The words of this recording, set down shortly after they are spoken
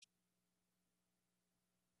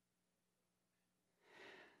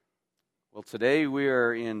Well, today we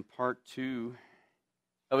are in part 2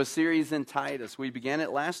 of a series in Titus. We began it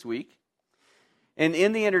last week. And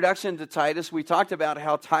in the introduction to Titus, we talked about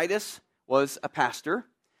how Titus was a pastor.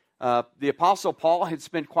 The Apostle Paul had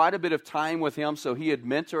spent quite a bit of time with him, so he had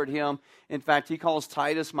mentored him. In fact, he calls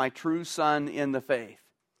Titus my true son in the faith.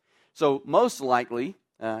 So most likely,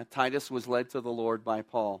 Titus was led to the Lord by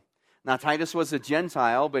Paul. Now, Titus was a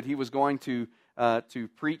Gentile, but he was going to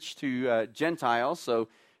preach to Gentiles, so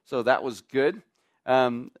that was good.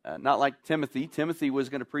 Not like Timothy. Timothy was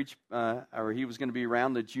going to preach, or he was going to be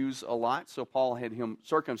around the Jews a lot, so Paul had him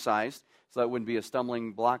circumcised, so that wouldn't be a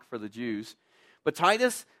stumbling block for the Jews. But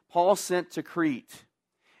Titus, Paul sent to Crete.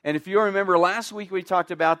 And if you remember, last week we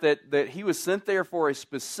talked about that he was sent there for a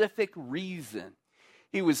specific reason.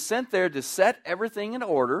 He was sent there to set everything in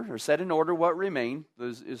order, or set in order what remained,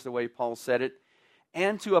 is the way Paul said it,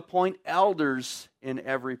 and to appoint elders in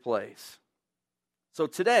every place. So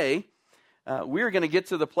today, we're going to get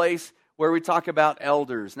to the place where we talk about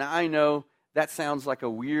elders. Now, I know that sounds like a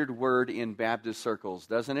weird word in Baptist circles,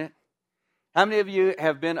 doesn't it? How many of you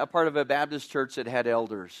have been a part of a Baptist church that had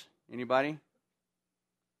elders? Anybody?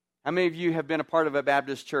 How many of you have been a part of a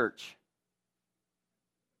Baptist church?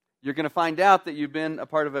 You're going to find out that you've been a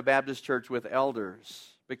part of a Baptist church with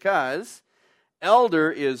elders, because elder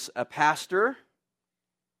is a pastor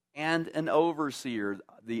and an overseer.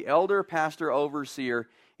 The elder, pastor, overseer.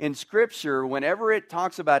 In Scripture, whenever it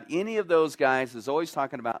talks about any of those guys, it's always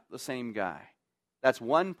talking about the same guy. That's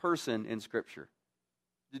one person in Scripture.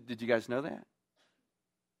 Did you guys know that?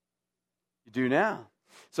 You do now.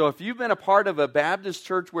 So if you've been a part of a Baptist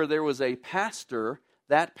church where there was a pastor,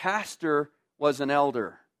 that pastor was an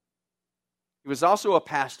elder. He was also a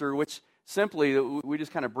pastor, which simply, we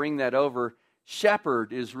just kind of bring that over.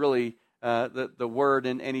 Shepherd is really the word,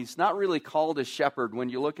 and he's not really called a shepherd. When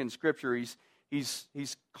you look in Scripture,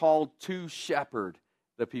 he's called to shepherd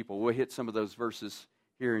the people. We'll hit some of those verses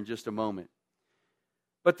here in just a moment.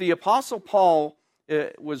 But the Apostle Paul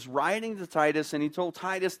was writing to Titus, and he told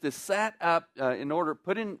Titus to set up,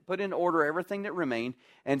 put in order everything that remained,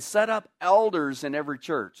 and set up elders in every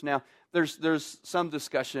church. Now, there's some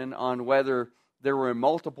discussion on whether there were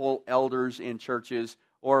multiple elders in churches,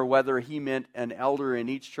 or whether he meant an elder in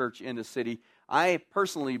each church in the city. I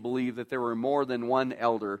personally believe that there were more than one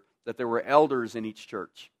elder, that there were elders in each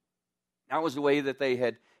church. That was the way that they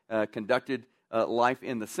had conducted life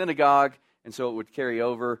in the synagogue, and so it would carry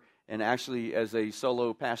over. And actually, as a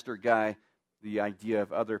solo pastor guy, the idea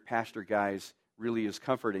of other pastor guys really is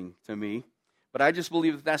comforting to me. But I just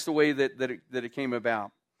believe that that's the way that it came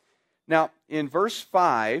about. Now, in verse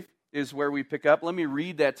 5 is where we pick up. Let me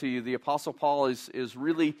read that to you. The Apostle Paul is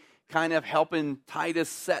really kind of helping Titus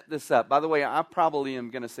set this up. By the way, I probably am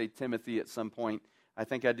going to say Timothy at some point. I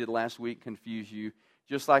think I did last week, confuse you.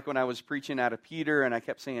 Just like when I was preaching out of Peter and I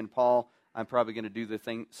kept saying Paul, I'm probably going to do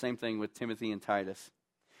the same thing with Timothy and Titus.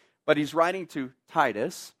 But he's writing to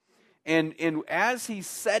Titus, and as he's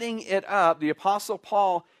setting it up, the Apostle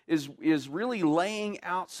Paul is really laying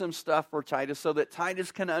out some stuff for Titus so that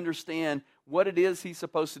Titus can understand what it is he's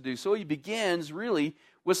supposed to do. So he begins really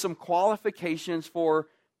with some qualifications for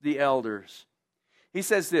the elders. He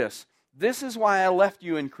says this is why I left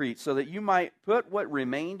you in Crete, so that you might put what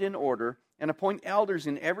remained in order and appoint elders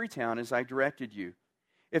in every town as I directed you.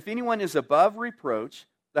 If anyone is above reproach,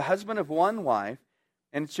 the husband of one wife,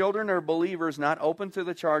 and children are believers not open to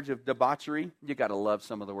the charge of debauchery. You got to love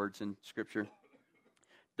some of the words in Scripture.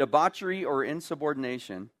 Debauchery or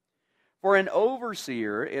insubordination. For an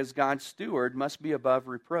overseer, as God's steward, must be above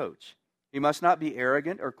reproach. He must not be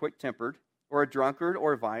arrogant or quick-tempered, or a drunkard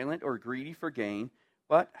or violent or greedy for gain,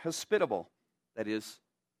 but hospitable, that is,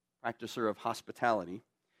 practicer of hospitality,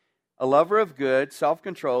 a lover of good,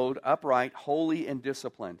 self-controlled, upright, holy, and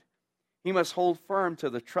disciplined. He must hold firm to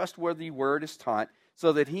the trustworthy word as taught,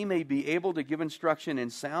 so that he may be able to give instruction in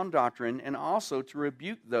sound doctrine and also to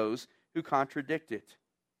rebuke those who contradict it.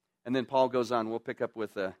 And then Paul goes on. We'll pick up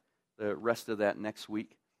with the rest of that next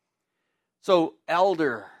week. So,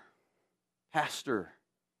 elder, pastor,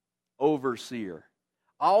 overseer.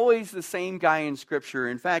 Always the same guy in Scripture.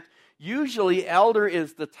 In fact, usually elder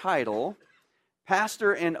is the title.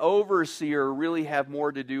 Pastor and overseer really have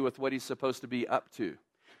more to do with what he's supposed to be up to.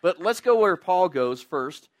 But let's go where Paul goes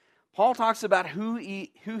first. Paul talks about who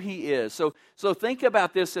he is. So think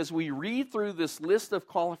about this as we read through this list of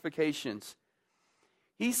qualifications.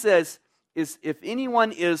 He says, if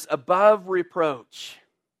anyone is above reproach.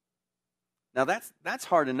 Now that's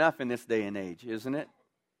hard enough in this day and age, isn't it?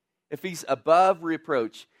 If he's above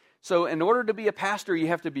reproach. So in order to be a pastor, you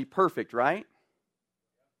have to be perfect, right?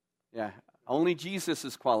 Yeah, only Jesus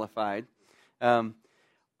is qualified.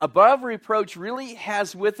 Above reproach really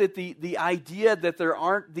has with it the idea that there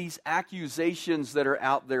aren't these accusations that are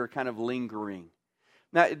out there kind of lingering.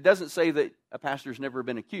 Now, it doesn't say that a pastor's never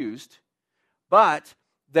been accused, but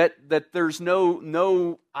that there's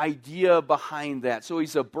no idea behind that. So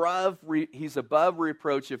he's above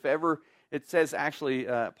reproach. If ever, it says actually,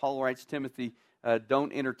 Paul writes to Timothy,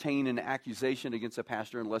 don't entertain an accusation against a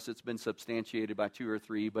pastor unless it's been substantiated by 2 or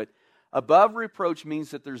 3. But above reproach means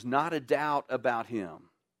that there's not a doubt about him.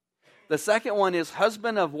 The second one is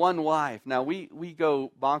husband of one wife. Now, we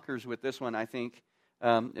go bonkers with this one, I think,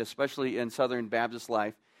 especially in Southern Baptist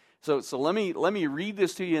life. So let me read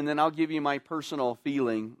this to you, and then I'll give you my personal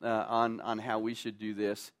feeling on how we should do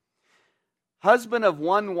this. Husband of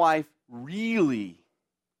one wife, really,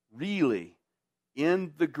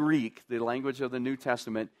 in the Greek, the language of the New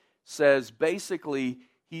Testament, says basically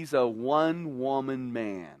he's a one-woman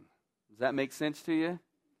man. Does that make sense to you?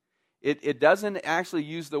 It doesn't actually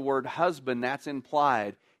use the word husband, that's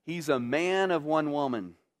implied. He's a man of one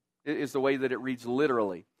woman, is the way that it reads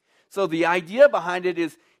literally. So the idea behind it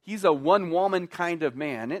is he's a one-woman kind of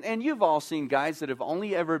man. And you've all seen guys that have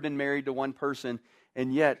only ever been married to one person,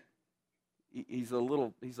 and yet he's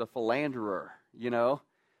a philanderer, you know.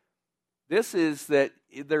 This is that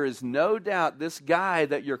there is no doubt this guy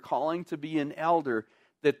that you're calling to be an elder,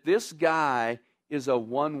 that this guy is a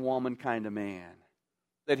one-woman kind of man.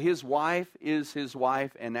 That his wife is his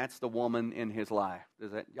wife, and that's the woman in his life.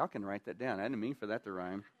 Y'all can write that down. I didn't mean for that to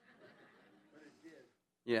rhyme.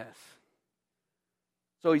 Yes.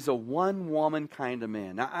 So he's a one-woman kind of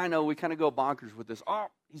man. Now, I know we kind of go bonkers with this. Oh,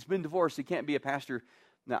 he's been divorced. He can't be a pastor.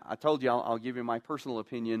 Now, I told you I'll give you my personal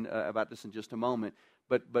opinion about this in just a moment.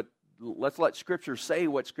 But let's let Scripture say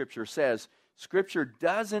what Scripture says. Scripture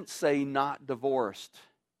doesn't say not divorced.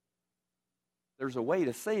 There's a way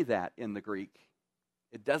to say that in the Greek.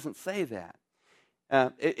 It doesn't say that.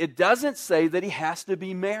 It doesn't say that he has to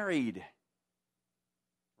be married.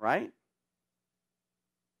 Right?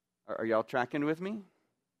 Are y'all tracking with me?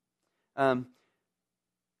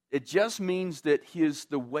 It just means that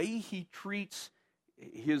the way he treats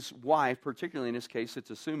his wife, particularly in this case, it's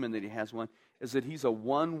assuming that he has one, is that he's a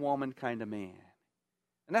one-woman kind of man.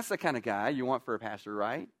 And that's the kind of guy you want for a pastor,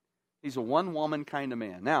 right? He's a one-woman kind of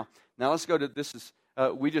man. Now let's go to this.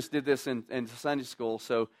 We just did this in Sunday school,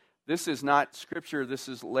 so this is not Scripture, this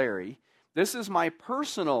is Larry. This is my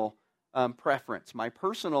personal preference, my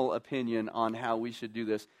personal opinion on how we should do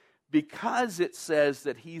this. Because it says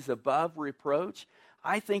that he's above reproach,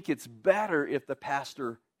 I think it's better if the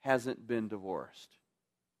pastor hasn't been divorced.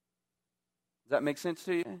 Does that make sense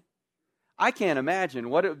to you? I can't imagine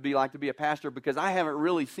what it would be like to be a pastor because I haven't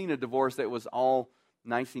really seen a divorce that was all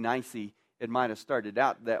nicey-nicey. It might have started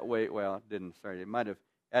out that way. Well, it didn't start. It might have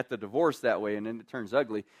at the divorce that way, and then it turns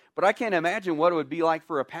ugly. But I can't imagine what it would be like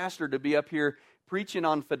for a pastor to be up here preaching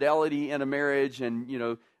on fidelity in a marriage and,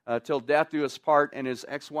 till death do us part, and his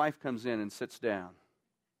ex-wife comes in and sits down.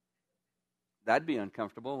 That'd be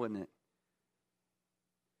uncomfortable, wouldn't it?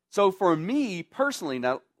 So for me personally,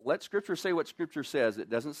 now let Scripture say what Scripture says. It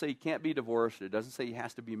doesn't say he can't be divorced. It doesn't say he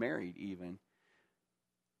has to be married even.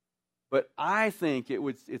 But I think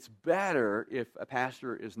it's better if a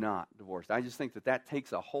pastor is not divorced. I just think that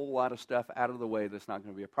takes a whole lot of stuff out of the way that's not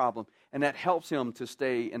going to be a problem. And that helps him to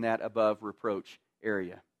stay in that above reproach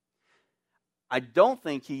area. I don't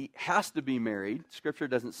think he has to be married. Scripture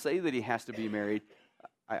doesn't say that he has to be married.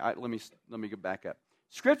 Let me go back up.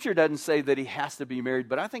 Scripture doesn't say that he has to be married,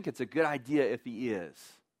 but I think it's a good idea if he is.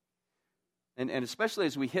 And especially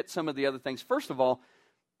as we hit some of the other things. First of all,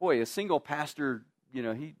 boy, a single pastor,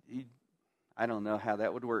 he I don't know how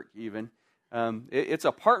that would work even. It's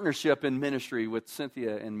a partnership in ministry with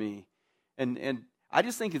Cynthia and me. And I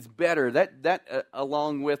just think it's better. That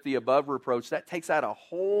along with the above reproach, that takes out a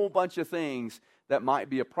whole bunch of things that might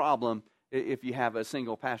be a problem if you have a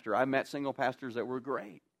single pastor. I met single pastors that were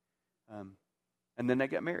great. And then they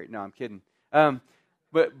got married. No, I'm kidding.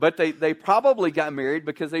 But they probably got married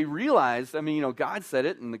because they realized, God said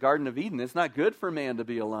it in the Garden of Eden, it's not good for man to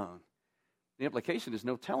be alone. The implication is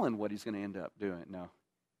no telling what he's going to end up doing. No.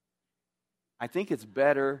 I think it's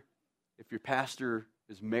better if your pastor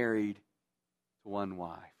is married to one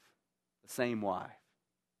wife, the same wife.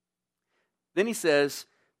 Then he says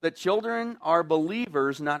that children are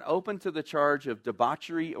believers not open to the charge of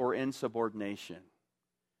debauchery or insubordination.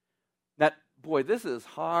 That, boy, this is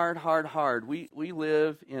hard. We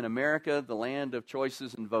live in America, the land of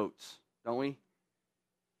choices and votes, don't we?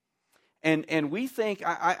 And we think,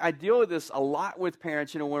 I deal with this a lot with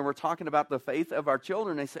parents, when we're talking about the faith of our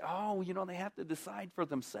children, they say, they have to decide for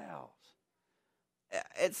themselves.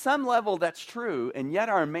 at some level, that's true. And yet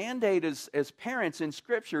our mandate as parents in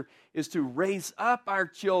Scripture is to raise up our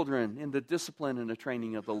children in the discipline and the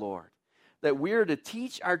training of the Lord. That we're to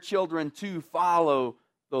teach our children to follow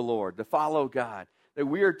the Lord, to follow God. That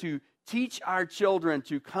we are to teach our children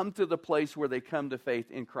to come to the place where they come to faith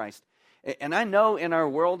in Christ. And I know in our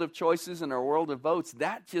world of choices and our world of votes,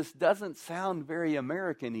 that just doesn't sound very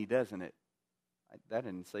American-y, doesn't it? That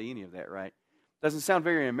didn't say any of that, right? Doesn't sound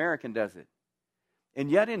very American, does it? And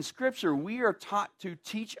yet in Scripture, we are taught to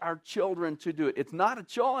teach our children to do it. It's not a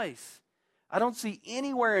choice. I don't see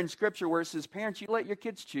anywhere in Scripture where it says, parents, you let your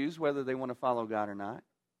kids choose whether they want to follow God or not.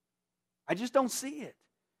 I just don't see it.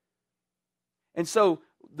 And so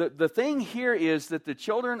the thing here is that the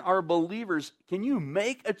children are believers. Can you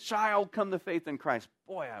make a child come to faith in Christ?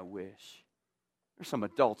 Boy, I wish. There's some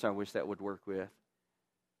adults I wish that would work with.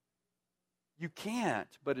 You can't,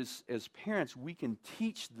 but as parents, we can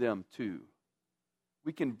teach them to.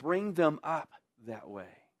 We can bring them up that way.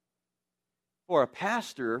 For a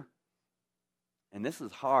pastor, and this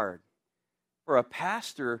is hard, for a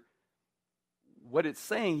pastor, what it's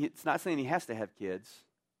saying, it's not saying he has to have kids,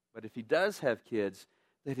 but if he does have kids,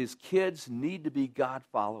 that his kids need to be God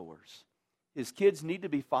followers. His kids need to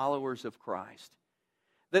be followers of Christ.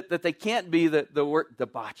 That they can't be the word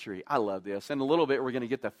debauchery. I love this. In a little bit, we're going to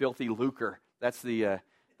get the filthy lucre. That's the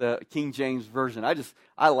King James Version.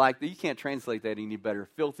 I like that. You can't translate that any better.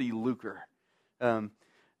 Filthy lucre. The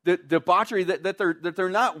debauchery, that they're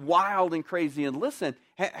not wild and crazy. And listen,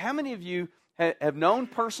 how many of you have known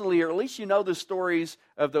personally, or at least you know the stories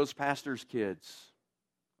of those pastors' kids?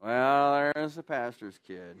 Well, there's the pastor's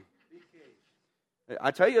kid. I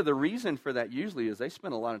tell you, the reason for that usually is they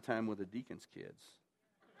spend a lot of time with the deacon's kids.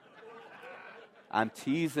 I'm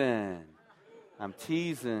teasing.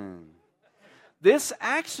 This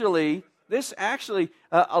actually,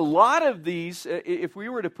 a lot of these, if we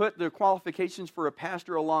were to put the qualifications for a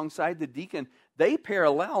pastor alongside the deacon, they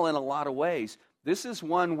parallel in a lot of ways. This is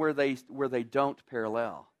one where they don't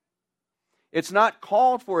parallel. It's not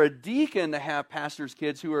called for a deacon to have pastors'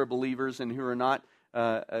 kids who are believers and who are not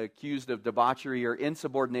accused of debauchery or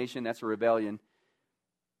insubordination. That's a rebellion.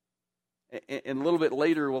 And a little bit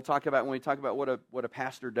later, we'll talk about, when we talk about what a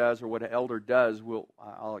pastor does or what an elder does,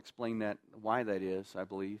 I'll explain that, why that is, I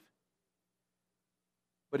believe.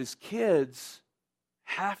 But his kids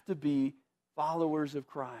have to be followers of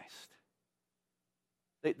Christ.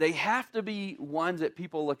 They have to be ones that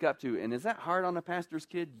people look up to. And is that hard on a pastor's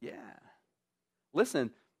kid? Yeah.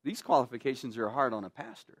 Listen, these qualifications are hard on a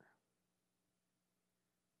pastor.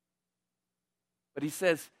 But he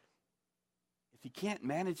says, if he can't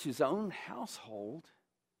manage his own household,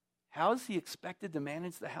 how is he expected to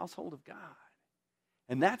manage the household of God?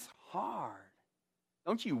 And that's hard.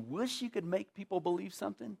 Don't you wish you could make people believe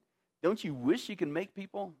something? Don't you wish you could make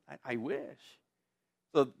people? I wish.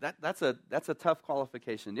 So that's a tough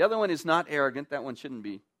qualification. The other one is not arrogant. That one shouldn't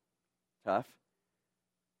be tough.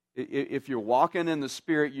 If you're walking in the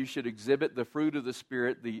Spirit, you should exhibit the fruit of the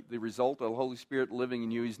Spirit, the result of the Holy Spirit living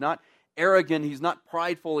in you. He's not arrogant. He's not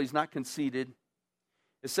prideful. He's not conceited.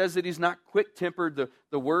 It says that he's not quick-tempered.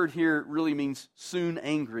 The word here really means soon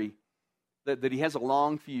angry, that he has a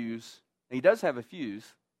long fuse. And he does have a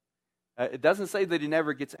fuse. It doesn't say that he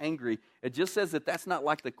never gets angry. It just says that that's not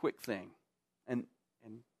like the quick thing. And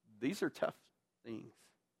these are tough things.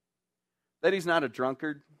 That he's not a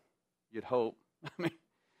drunkard, you'd hope. I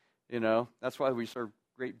mean, that's why we serve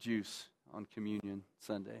grape juice on Communion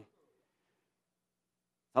Sunday.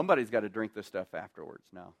 Somebody's got to drink this stuff afterwards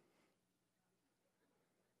now.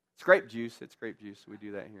 It's grape juice. We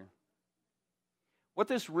do that here. What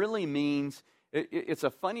this really means, it's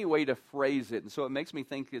a funny way to phrase it, and so it makes me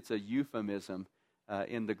think it's a euphemism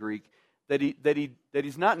in the Greek, that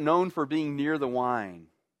he's not known for being near the wine.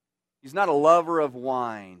 He's not a lover of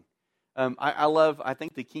wine. I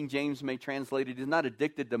think the King James may translate it, he's not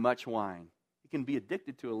addicted to much wine. He can be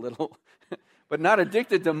addicted to a little, but not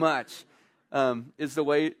addicted to much, is the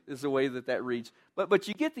way that reads. But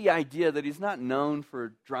you get the idea that he's not known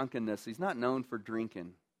for drunkenness. He's not known for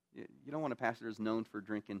drinking. You don't want a pastor who's known for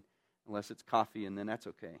drinking unless it's coffee, and then that's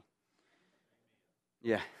okay.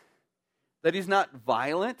 Yeah. That he's not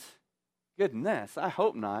violent. Goodness, I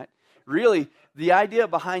hope not. Really, the idea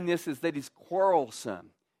behind this is that he's quarrelsome.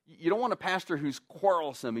 You don't want a pastor who's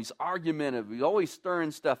quarrelsome. He's argumentative. He's always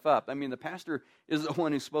stirring stuff up. I mean, the pastor is the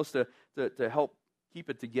one who's supposed to help keep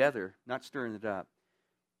it together, not stirring it up.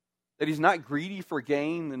 That he's not greedy for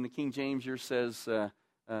gain. And the King James here says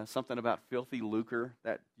something about filthy lucre.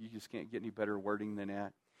 That you just can't get any better wording than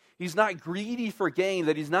that. He's not greedy for gain,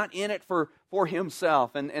 that he's not in it for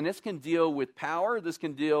himself. And this can deal with power. This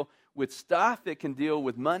can deal with stuff. It can deal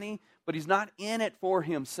with money, but he's not in it for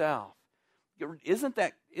himself. Isn't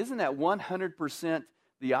that 100%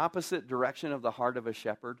 the opposite direction of the heart of a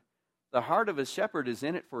shepherd? The heart of a shepherd is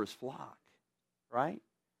in it for his flock, right?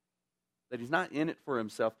 That he's not in it for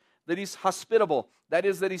himself. That he's hospitable. That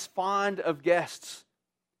is, that he's fond of guests.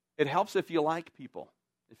 It helps if you like people,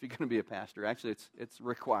 if you're going to be a pastor. Actually, it's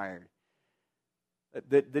required.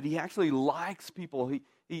 That he actually likes people.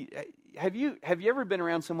 Have you ever been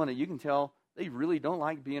around someone that you can tell they really don't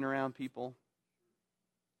like being around people?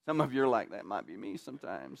 Some of you are like, that might be me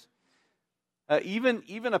sometimes.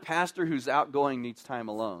 Even a pastor who's outgoing needs time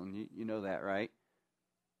alone. You know that, right?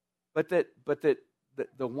 But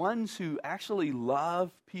the ones who actually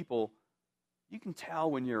love people, you can tell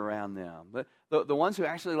when you're around them. The ones who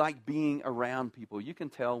actually like being around people, you can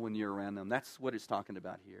tell when you're around them. That's what it's talking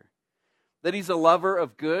about here. That he's a lover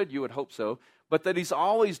of good, you would hope so, but that he's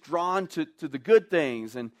always drawn to the good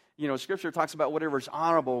things. And, Scripture talks about whatever is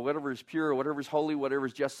honorable, whatever is pure, whatever is holy, whatever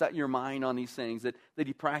is just. Set your mind on these things, that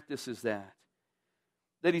he practices that.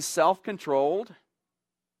 That he's self-controlled.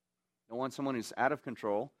 Don't want someone who's out of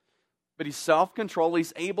control. But he's self-controlled.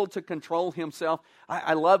 He's able to control himself.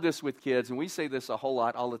 I love this with kids, and we say this a whole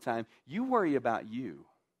lot all the time. You worry about you.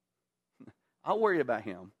 I'll worry about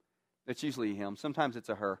him. It's usually him. Sometimes it's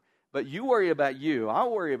a her. But you worry about you.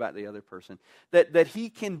 I'll worry about the other person. That he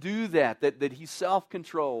can do that he's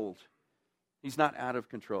self-controlled. He's not out of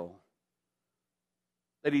control.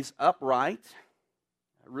 That he's upright.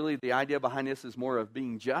 Really, the idea behind this is more of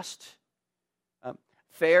being just.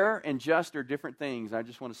 Fair and just are different things. I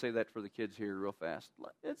just want to say that for the kids here real fast.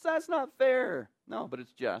 That's not fair. No, but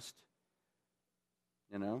it's just.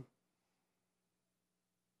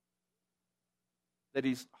 That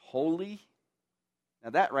he's holy. Now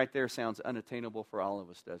that right there sounds unattainable for all of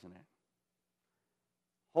us, doesn't it?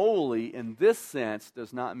 Holy in this sense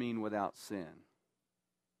does not mean without sin.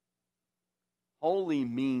 Holy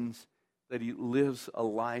means that he lives a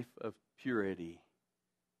life of purity.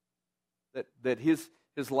 That his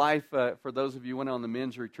life, for those of you who went on the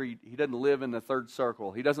men's retreat, he doesn't live in the third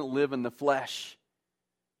circle. He doesn't live in the flesh.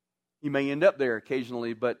 He may end up there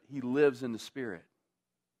occasionally, but he lives in the Spirit.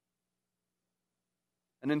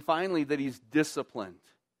 And then finally, that he's disciplined.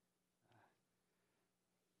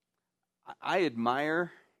 I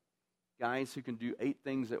admire guys who can do 8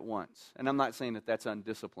 things at once. And I'm not saying that that's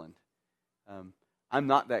undisciplined. I'm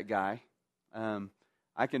not that guy.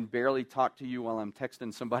 I can barely talk to you while I'm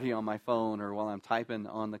texting somebody on my phone or while I'm typing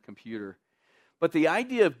on the computer. But the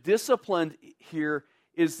idea of discipline here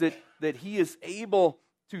is that he is able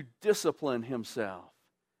to discipline himself.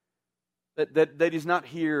 That he's not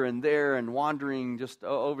here and there and wandering just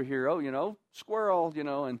over here, squirrel,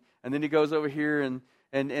 and then he goes over here and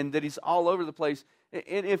that he's all over the place.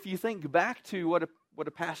 And if you think back to what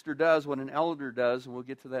a pastor does, what an elder does, and we'll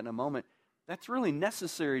get to that in a moment, that's really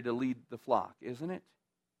necessary to lead the flock, isn't it?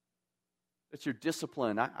 That's your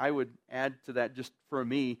discipline. I would add to that, just for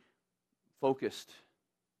me, focused.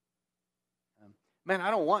 Man, I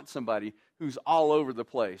don't want somebody who's all over the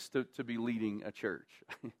place to be leading a church.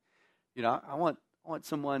 I want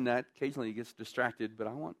someone that occasionally gets distracted, but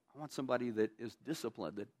I want somebody that is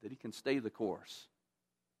disciplined, that he can stay the course.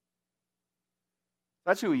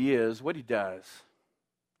 That's who he is, what he does.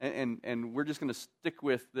 And we're just going to stick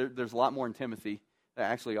with, there's a lot more in Timothy,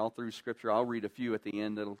 actually all through Scripture. I'll read a few at the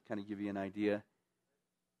end that'll kind of give you an idea.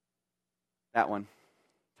 That one,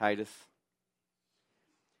 Titus.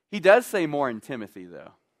 He does say more in Timothy,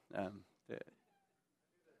 though.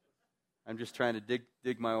 I'm just trying to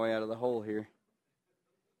dig my way out of the hole here.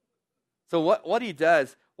 So what he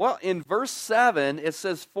does, well, in verse 7, it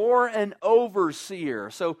says, for an overseer.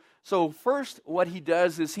 So first what he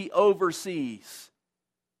does is he oversees.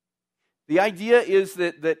 The idea is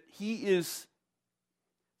that he is,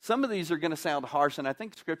 some of these are going to sound harsh, and I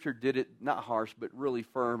think Scripture did it, not harsh, but really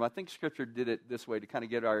firm. I think Scripture did it this way to kind of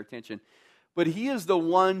get our attention. But he is the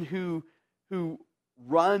one who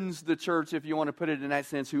runs the church, if you want to put it in that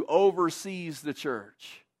sense, who oversees the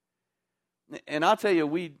church. And I'll tell you,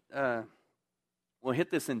 we'll hit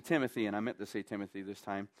this in Timothy, and I meant to say Timothy this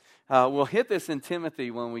time. We'll hit this in Timothy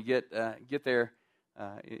when we get there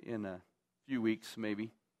in a few weeks,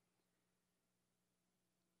 maybe.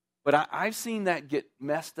 But I've seen that get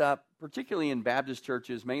messed up, particularly in Baptist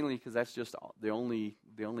churches, mainly because that's just the only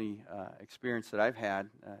experience that I've had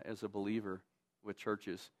as a believer with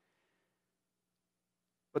churches.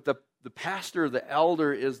 But the pastor, the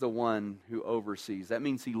elder, is the one who oversees. That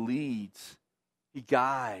means he leads, he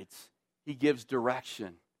guides, he gives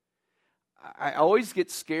direction. I always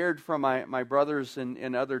get scared from my brothers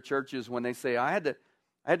in other churches when they say, I had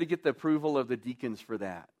to get the approval of the deacons for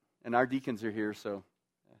that. and our deacons are here, so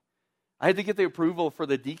I had to get the approval for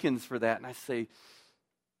the deacons for that. And I say,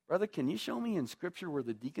 brother, can you show me in Scripture where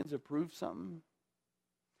the deacons approved something?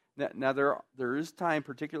 Now there is time,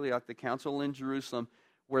 particularly like the council in Jerusalem,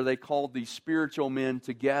 where they called the spiritual men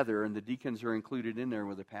together, and the deacons are included in there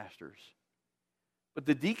with the pastors. But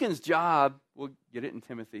the deacon's job, we'll get it in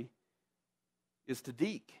Timothy, is to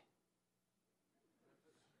deek.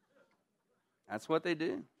 That's what they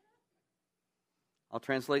do. I'll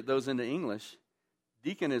translate those into English.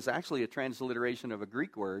 Deacon is actually a transliteration of a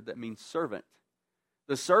Greek word that means servant.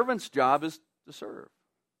 The servant's job is to serve.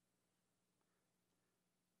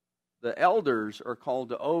 The elders are called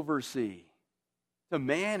to oversee, to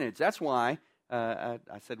manage. That's why I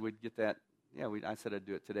said we'd get that. Yeah, I said I'd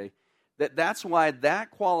do it today. That's why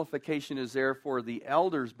that qualification is there for the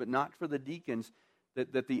elders, but not for the deacons,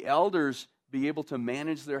 that the elders be able to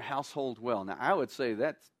manage their household well. Now, I would say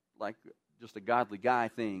that's like just a godly guy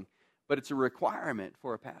thing, but it's a requirement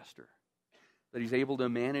for a pastor, that he's able to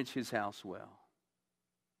manage his house well.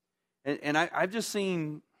 And I've just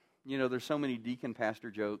seen, there's so many deacon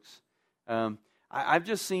pastor jokes. I've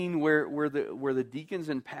just seen where the deacons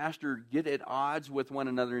and pastor get at odds with one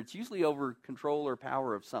another. It's usually over control or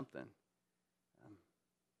power of something.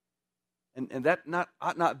 And that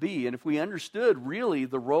ought not be. And if we understood really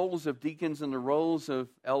the roles of deacons and the roles of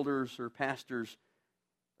elders or pastors,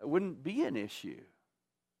 it wouldn't be an issue.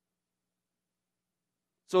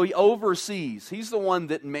 So he oversees. He's the one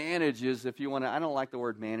that manages, if you want to. I don't like the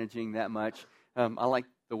word managing that much. I like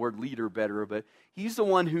the word leader better, but he's the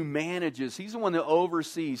one who manages. He's the one that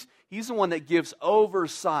oversees. He's the one that gives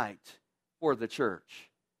oversight for the church.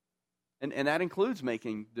 And that includes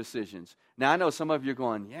making decisions. Now, I know some of you are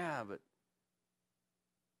going, yeah, but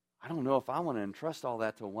I don't know if I want to entrust all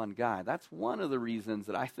that to one guy. That's one of the reasons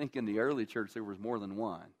that I think in the early church there was more than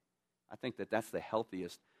one. I think that's the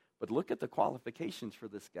healthiest. But look at the qualifications for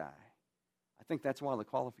this guy. I think that's why the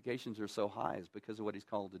qualifications are so high, is because of what he's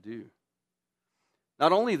called to do.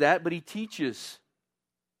 Not only that, but he teaches.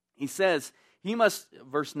 He says,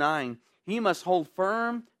 verse 9, he must hold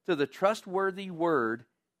firm to the trustworthy word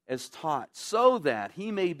as taught, so that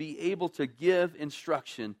he may be able to give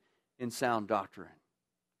instruction in sound doctrine.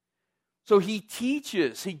 So he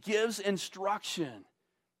teaches, he gives instruction.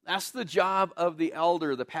 That's the job of the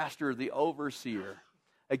elder, the pastor, the overseer.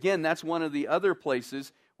 Again, that's one of the other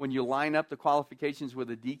places when you line up the qualifications with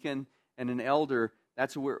a deacon and an elder,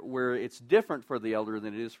 that's where it's different for the elder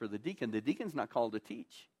than it is for the deacon. The deacon's not called to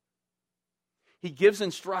teach. He gives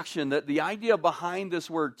instruction. That the idea behind this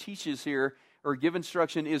word teaches here, or give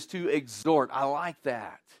instruction, is to exhort. I like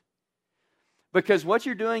that. Because what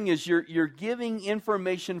you're doing is you're giving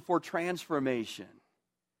information for transformation.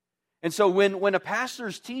 And so when a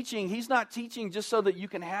pastor's teaching, he's not teaching just so that you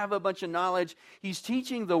can have a bunch of knowledge. He's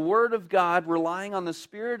teaching the Word of God, relying on the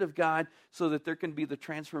Spirit of God, so that there can be the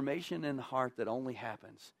transformation in the heart that only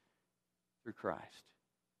happens through Christ.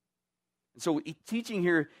 And so teaching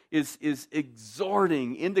here is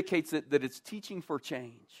exhorting, indicates that it's teaching for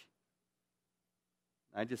change.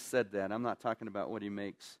 I just said that. I'm not talking about what he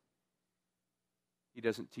makes. He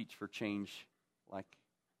doesn't teach for change like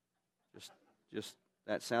just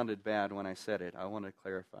that sounded bad when I said it. I want to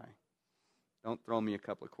clarify. Don't throw me a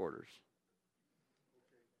couple of quarters.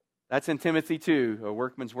 That's in Timothy 2. A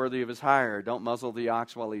workman's worthy of his hire. Don't muzzle the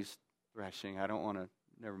ox while he's threshing. I don't want to,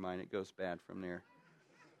 never mind, it goes bad from there.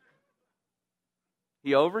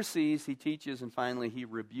 He oversees, he teaches, and finally he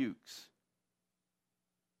rebukes.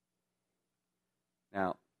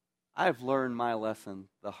 Now, I've learned my lesson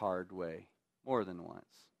the hard way more than once.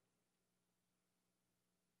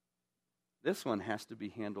 This one has to be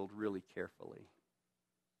handled really carefully.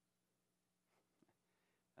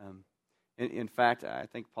 In fact, I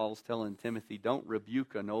think Paul's telling Timothy, don't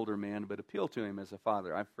rebuke an older man, but appeal to him as a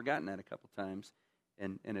father. I've forgotten that a couple times,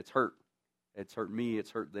 and it's hurt. It's hurt me, it's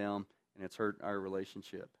hurt them, and it's hurt our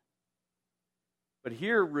relationship. But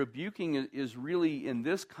here, rebuking is really, in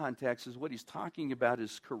this context, is what he's talking about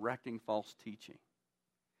is correcting false teaching.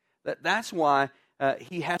 That's why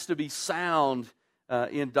he has to be sound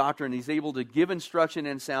in doctrine. He's able to give instruction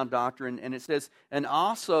in sound doctrine. And it says, and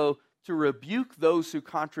also to rebuke those who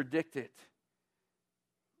contradict it.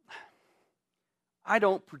 I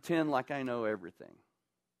don't pretend like I know everything,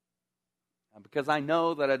 because I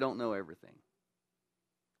know that I don't know everything.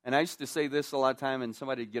 And I used to say this a lot of time, and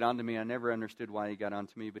somebody would get on to me. I never understood why he got on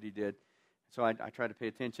to me, but he did. So I try to pay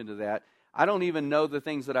attention to that. I don't even know the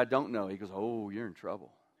things that I don't know. He goes, oh, you're in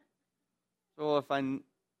trouble. So if I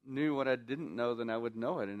knew what I didn't know, then I would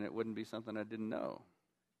know it, and it wouldn't be something I didn't know.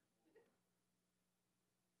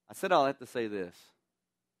 I said all that to say this.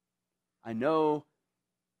 I know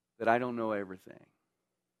that I don't know everything.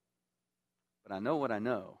 But I know what I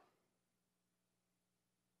know.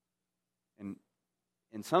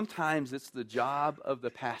 And sometimes it's the job of the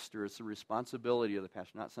pastor, it's the responsibility of the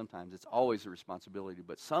pastor. Not sometimes, it's always a responsibility.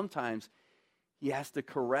 But sometimes he has to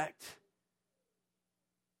correct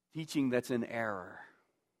teaching that's in error.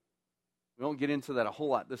 We won't get into that a whole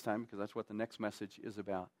lot this time because that's what the next message is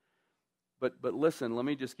about. But listen, let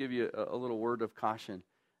me just give you a little word of caution.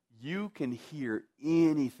 You can hear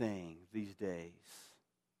anything these days.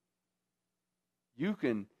 You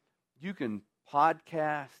can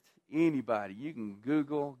podcast anybody. You can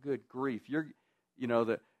Google. Good grief!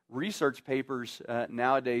 The research papers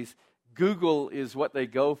nowadays. Google is what they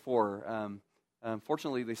go for.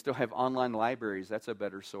 Fortunately, they still have online libraries. That's a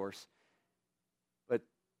better source. But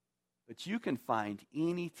you can find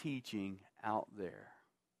any teaching out there.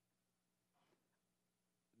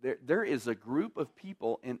 There is a group of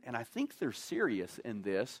people, and I think they're serious in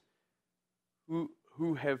this,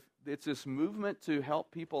 who have, it's this movement to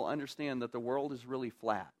help people understand that the world is really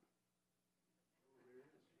flat.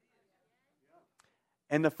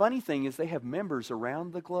 And the funny thing is they have members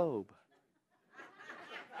around the globe.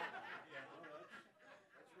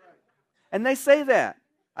 And they say that.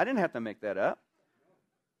 I didn't have to make that up.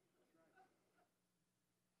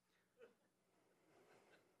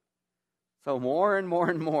 So more and more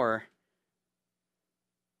and more,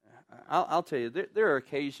 I'll tell you, there are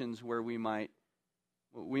occasions where we might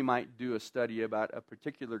do a study about a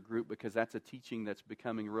particular group because that's a teaching that's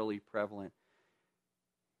becoming really prevalent.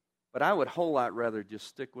 But I would a whole lot rather just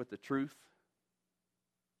stick with the truth.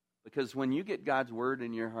 Because when you get God's word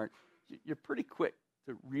in your heart, you're pretty quick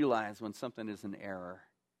to realize when something is an error.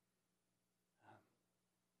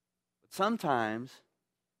 But sometimes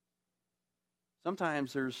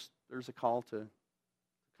there's a call to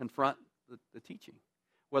confront the teaching.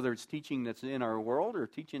 Whether it's teaching that's in our world or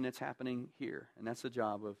teaching that's happening here. And that's the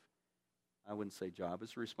job of, I wouldn't say job,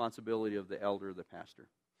 it's the responsibility of the elder, the pastor.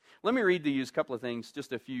 Let me read to you a couple of things,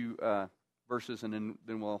 just a few verses, and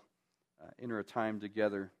then we'll enter a time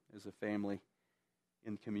together as a family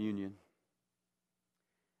in communion.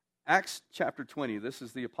 Acts chapter 20, this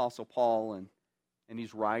is the Apostle Paul, and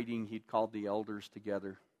he's writing. He'd called the elders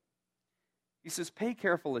together. He says, pay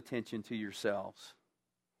careful attention to yourselves.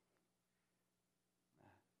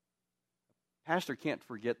 Pastor can't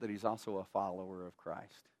forget that he's also a follower of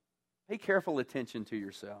Christ. Pay careful attention to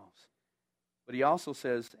yourselves. But he also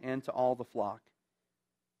says, and to all the flock,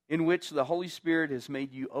 in which the Holy Spirit has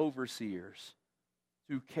made you overseers,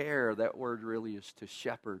 to care, that word really is to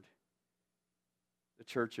shepherd, the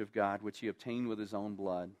church of God, which he obtained with his own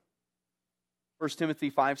blood. 1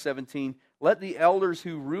 Timothy 5:17, let the elders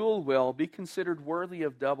who rule well be considered worthy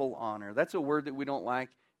of double honor. That's a word that we don't like,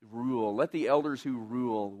 rule. Let the elders who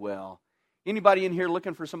rule well. Anybody in here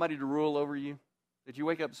looking for somebody to rule over you? Did you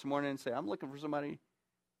wake up this morning and say, I'm looking for somebody?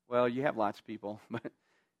 Well, you have lots of people. But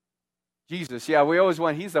Jesus, yeah, we always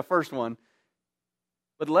want, he's the first one.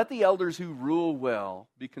 But let the elders who rule well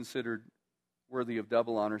be considered worthy of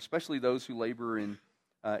double honor, especially those who labor in,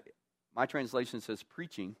 my translation says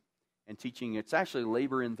preaching and teaching. It's actually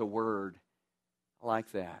labor in the word. I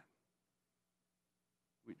like that.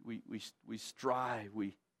 We strive,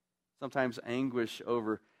 we sometimes anguish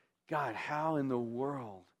over, God, how in the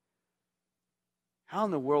world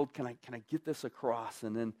can I get this across?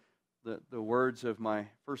 And then the words of my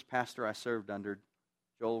first pastor I served under,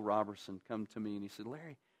 Joel Robertson, come to me and he said,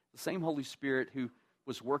 Larry, the same Holy Spirit who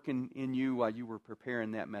was working in you while you were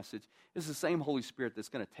preparing that message is the same Holy Spirit that's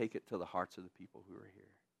going to take it to the hearts of the people who are here.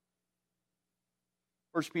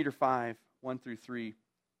 1 Peter 5:1-3.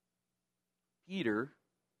 Peter,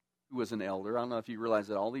 who was an elder, I don't know if you realize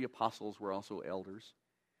that all the apostles were also elders.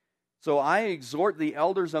 So I exhort the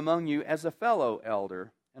elders among you as a fellow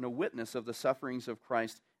elder and a witness of the sufferings of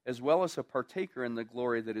Christ, as well as a partaker in the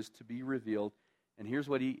glory that is to be revealed. And here's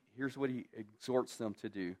what he exhorts them to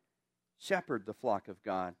do. Shepherd the flock of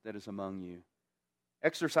God that is among you,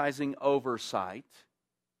 exercising oversight,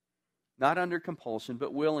 not under compulsion,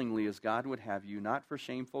 but willingly as God would have you, not for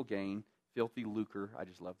shameful gain, filthy lucre, I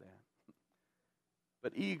just love that,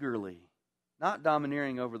 but eagerly, not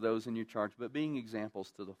domineering over those in your charge, but being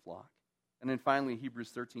examples to the flock. And then finally,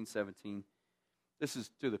 Hebrews 13:17, this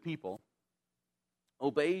is to the people.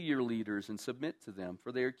 Obey your leaders and submit to them,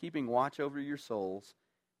 for they are keeping watch over your souls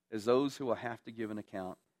as those who will have to give an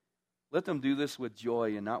account. Let them do this with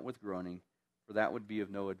joy and not with groaning, for that would be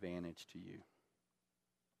of no advantage to you.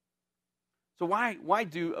 So why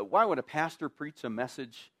would a pastor preach a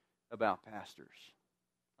message about pastors?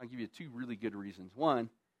 I'll give you two really good reasons. One,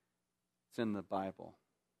 it's in the Bible.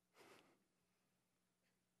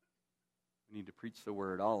 We need to preach the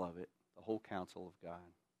word, all of it, the whole counsel of God.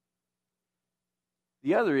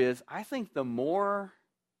 The other is, I think the more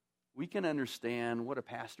we can understand what a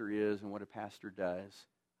pastor is and what a pastor does,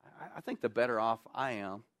 I think the better off I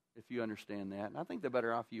am if you understand that. And I think the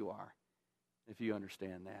better off you are if you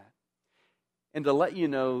understand that. And to let you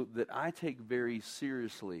know that I take very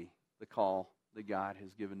seriously the call that God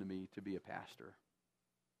has given to me to be a pastor.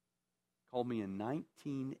 He called me in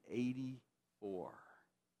 1984.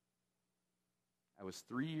 I was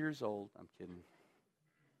 3 years old. I'm kidding.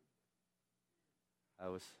 I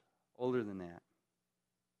was older than that.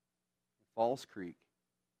 Falls Creek.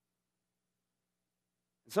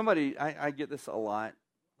 Somebody, I get this a lot.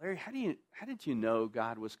 Larry, how did you know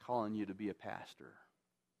God was calling you to be a pastor?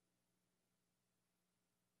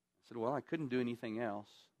 I said, well, I couldn't do anything else.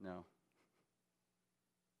 No.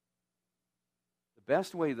 The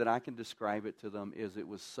best way that I can describe it to them is it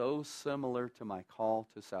was so similar to my call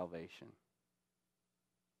to salvation.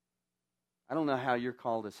 I don't know how your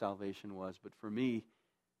call to salvation was, but for me,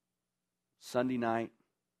 Sunday night,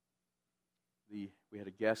 we had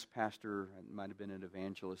a guest pastor, it might have been an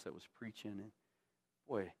evangelist that was preaching, and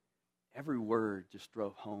boy, every word just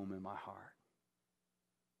drove home in my heart.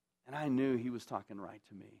 And I knew he was talking right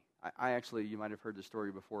to me. I actually, you might have heard the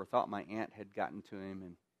story before, thought my aunt had gotten to him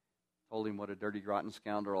and told him what a dirty, rotten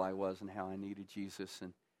scoundrel I was and how I needed Jesus.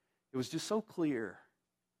 And it was just so clear.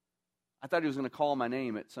 I thought he was going to call my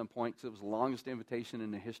name at some point because it was the longest invitation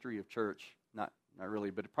in the history of church. Not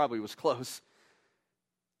really, but it probably was close.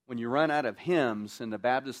 When you run out of hymns in the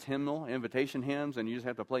Baptist hymnal, invitation hymns, and you just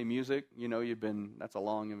have to play music, you know that's a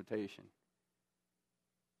long invitation.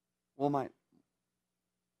 Well, my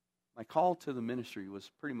call to the ministry was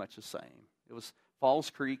pretty much the same. It was Falls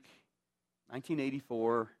Creek,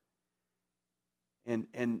 1984,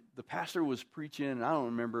 and the pastor was preaching, and I don't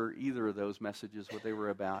remember either of those messages, what they were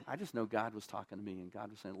about. I just know God was talking to me, and God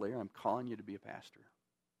was saying, Larry, I'm calling you to be a pastor.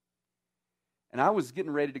 And I was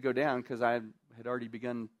getting ready to go down because I had already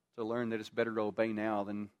begun to learn that it's better to obey now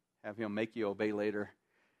than have him make you obey later.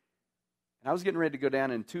 And I was getting ready to go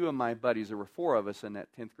down, and two of my buddies, there were four of us in that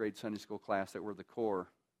 10th grade Sunday school class that were the core.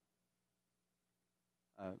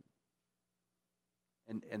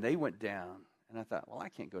 And they went down, and I thought, well, I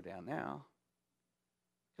can't go down now.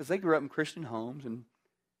 Because they grew up in Christian homes, and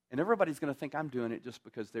everybody's going to think I'm doing it just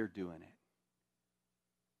because they're doing it.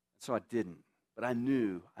 So I didn't. But I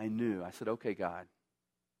knew. I said, okay, God,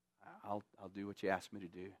 I'll do what you asked me to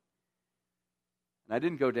do. And I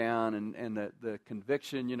didn't go down, and the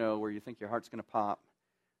conviction, where you think your heart's going to pop,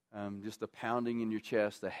 just the pounding in your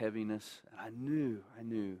chest, the heaviness. And I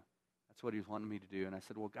knew that's what he was wanting me to do. And I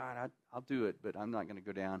said, well, God, I'll do it, but I'm not going to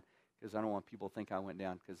go down because I don't want people to think I went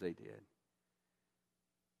down because they did.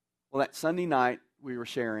 Well, that Sunday night we were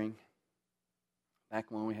sharing, back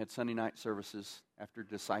when we had Sunday night services after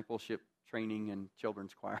discipleship training and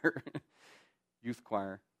children's choir, youth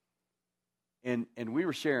choir. And we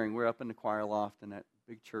were sharing. We're up in the choir loft in that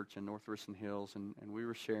big church in North Risson Hills, and we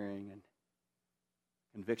were sharing, and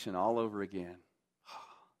conviction all over again.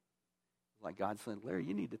 Like God said, Larry,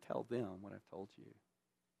 you need to tell them what I've told you.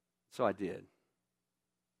 So I did.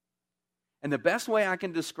 And the best way I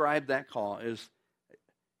can describe that call is,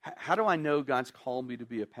 how do I know God's called me to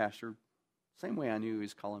be a pastor? Same way I knew he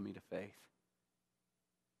was calling me to faith.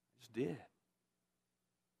 I just did.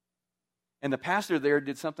 And the pastor there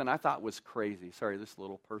did something I thought was crazy. Sorry, this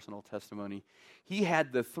little personal testimony. He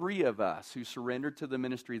had the three of us who surrendered to the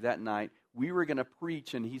ministry that night. We were going to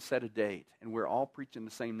preach, and he set a date. And we're all preaching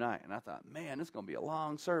the same night. And I thought, man, this is going to be a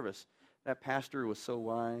long service. That pastor was so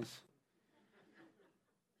wise.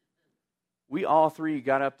 We all three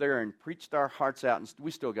got up there and preached our hearts out. And we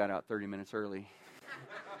still got out 30 minutes early.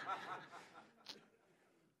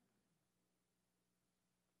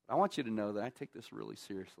 I want you to know that I take this really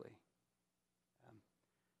seriously.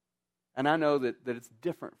 And I know that it's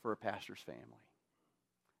different for a pastor's family.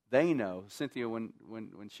 They know, Cynthia, when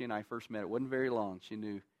she and I first met, it wasn't very long, she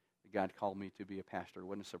knew that God called me to be a pastor. It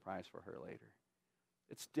wasn't a surprise for her later.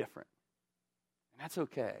 It's different. And that's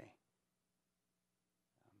okay.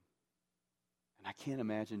 And I can't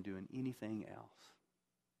imagine doing anything else.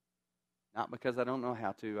 Not because I don't know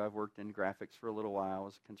how to. I've worked in graphics for a little while. I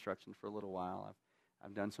was in construction for a little while.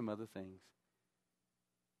 I've done some other things.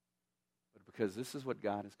 But because this is what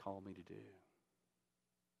God has called me to do.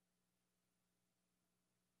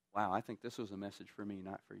 Wow, I think this was a message for me,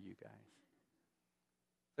 not for you guys.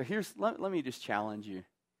 So let me just challenge you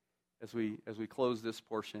as we close this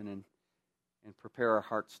portion and prepare our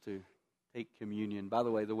hearts to take communion. By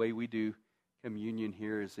the way we do communion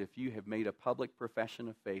here is if you have made a public profession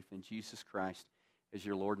of faith in Jesus Christ as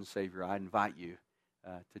your Lord and Savior, I invite you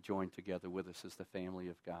to join together with us as the family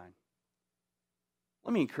of God.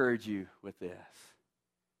 Let me encourage you with this.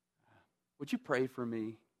 Would you pray for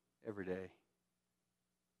me every day?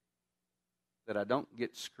 That I don't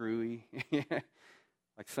get screwy,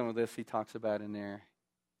 like some of this he talks about in there.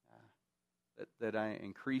 That I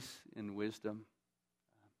increase in wisdom.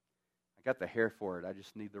 I got the hair for it. I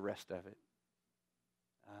just need the rest of it.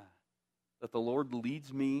 That the Lord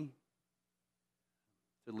leads me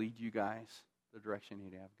to lead you guys the direction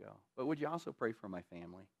He'd have go. But would you also pray for my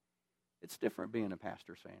family? It's different being a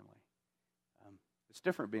pastor's family. It's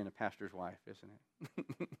different being a pastor's wife, isn't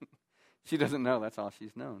it? She doesn't know. That's all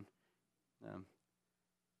she's known.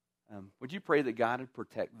 Would you pray that God would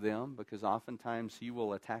protect them? Because oftentimes He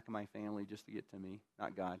will attack my family just to get to me.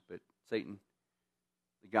 Not God, but Satan.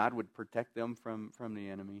 That God would protect them from the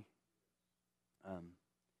enemy. And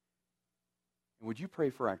would you pray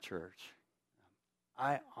for our church?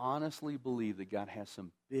 I honestly believe that God has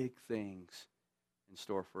some big things in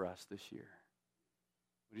store for us this year.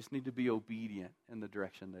 We just need to be obedient in the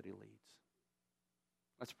direction that He leads.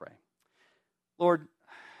 Let's pray. Lord,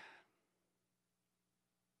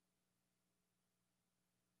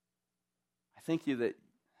 I thank you that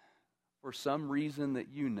for some reason that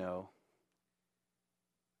you know,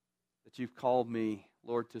 that you've called me,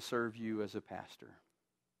 Lord, to serve you as a pastor,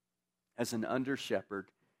 as an under-shepherd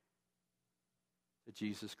to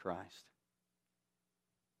Jesus Christ.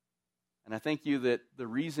 And I thank you that the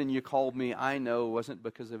reason you called me, I know, wasn't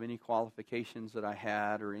because of any qualifications that I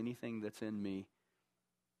had or anything that's in me.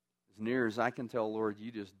 As near as I can tell, Lord,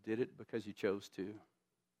 you just did it because you chose to. I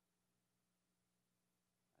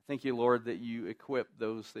thank you, Lord, that you equip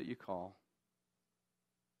those that you call.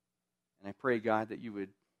 And I pray, God, that you would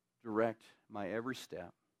direct my every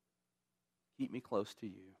step. Keep me close to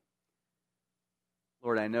you.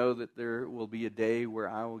 Lord, I know that there will be a day where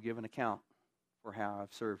I will give an account for how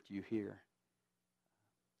I've served you here.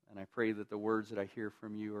 And I pray that the words that I hear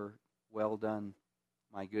from you are, well done,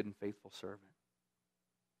 my good and faithful servant.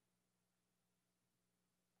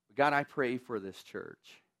 But God, I pray for this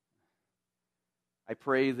church. I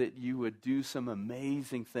pray that you would do some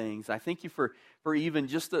amazing things. I thank you for even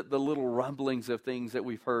just the little rumblings of things that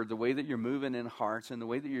we've heard, the way that you're moving in hearts and the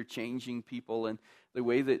way that you're changing people and the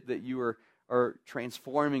way that you are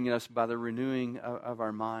transforming us by the renewing of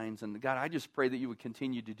our minds. And God, I just pray that you would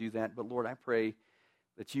continue to do that. But Lord, I pray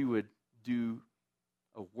that you would do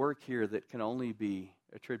a work here that can only be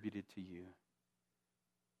attributed to you.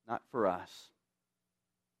 Not for us,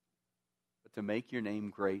 but to make your name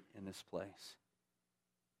great in this place.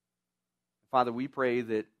 Father, we pray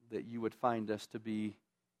that you would find us to be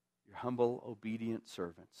your humble, obedient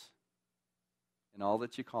servants in all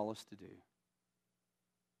that you call us to do.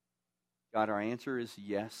 God, our answer is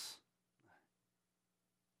yes.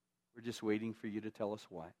 We're just waiting for you to tell us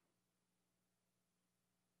what.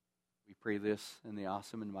 We pray this in the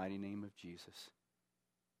awesome and mighty name of Jesus.